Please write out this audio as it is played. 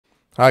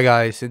Hi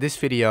guys, in this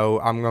video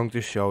I'm going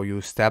to show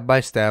you step by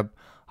step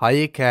how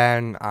you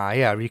can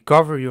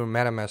recover your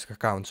Metamask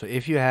account. So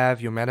if you have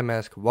your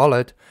Metamask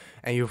wallet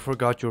and you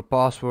forgot your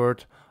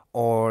password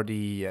or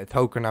the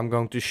token, I'm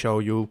going to show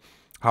you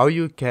how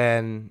you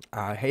can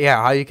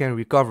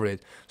recover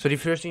it. So the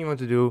first thing you want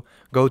to do,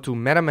 go to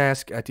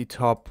Metamask at the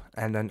top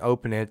and then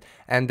open it,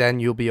 and then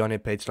you'll be on a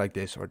page like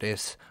this or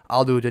this.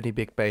 I'll do it in the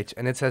big page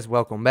and it says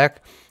welcome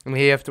back, and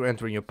here you have to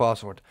enter in your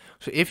password.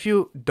 So if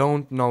you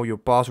don't know your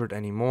password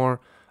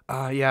anymore,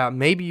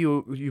 maybe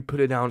you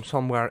put it down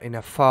somewhere in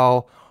a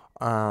file.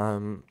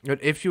 But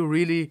if you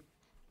really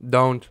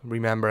don't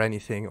remember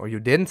anything or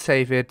you didn't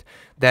save it,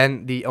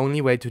 then the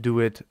only way to do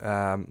it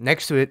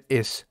next to it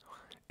is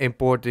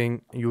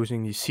importing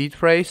using the seed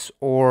phrase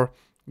or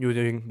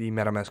using the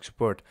MetaMask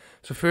support.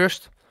 So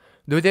first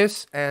do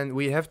this, and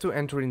we have to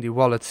enter in the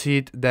wallet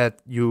seed that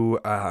you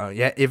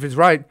if it's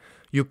right,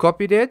 you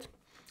copied it.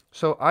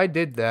 So I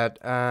did that,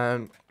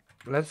 and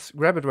let's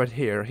grab it right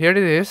here. Here it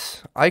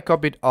is. I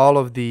copied all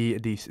of the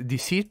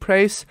seed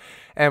phrase,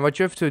 and what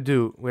you have to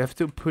do, we have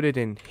to put it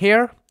in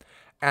here,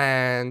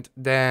 and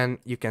then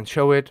you can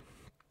show it,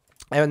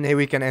 and here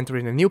we can enter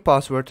in a new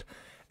password,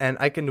 and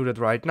I can do that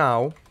right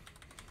now.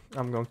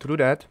 I'm going to do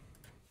that.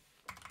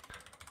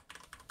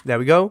 There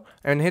we go.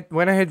 And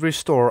when I hit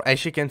restore,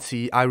 as you can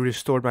see, I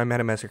restored my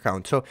MetaMask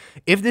account. So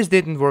if this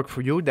didn't work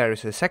for you, there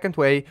is a second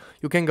way.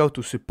 You can go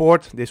to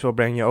support. This will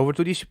bring you over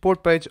to the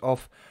support page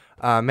of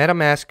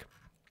MetaMask.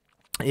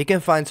 You can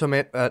find some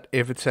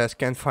if it says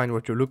can't find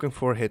what you're looking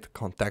for, hit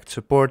contact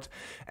support,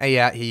 and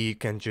yeah, he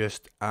can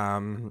just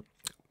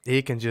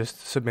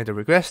submit a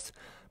request,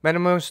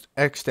 MetaMask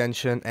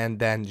extension, and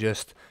then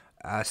just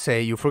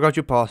say you forgot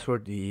your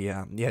password,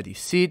 the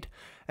seed,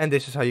 and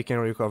this is how you can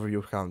recover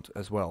your account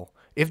as well.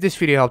 If this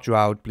video helped you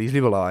out, please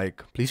leave a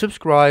like, please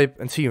subscribe,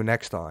 and see you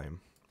next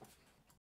time.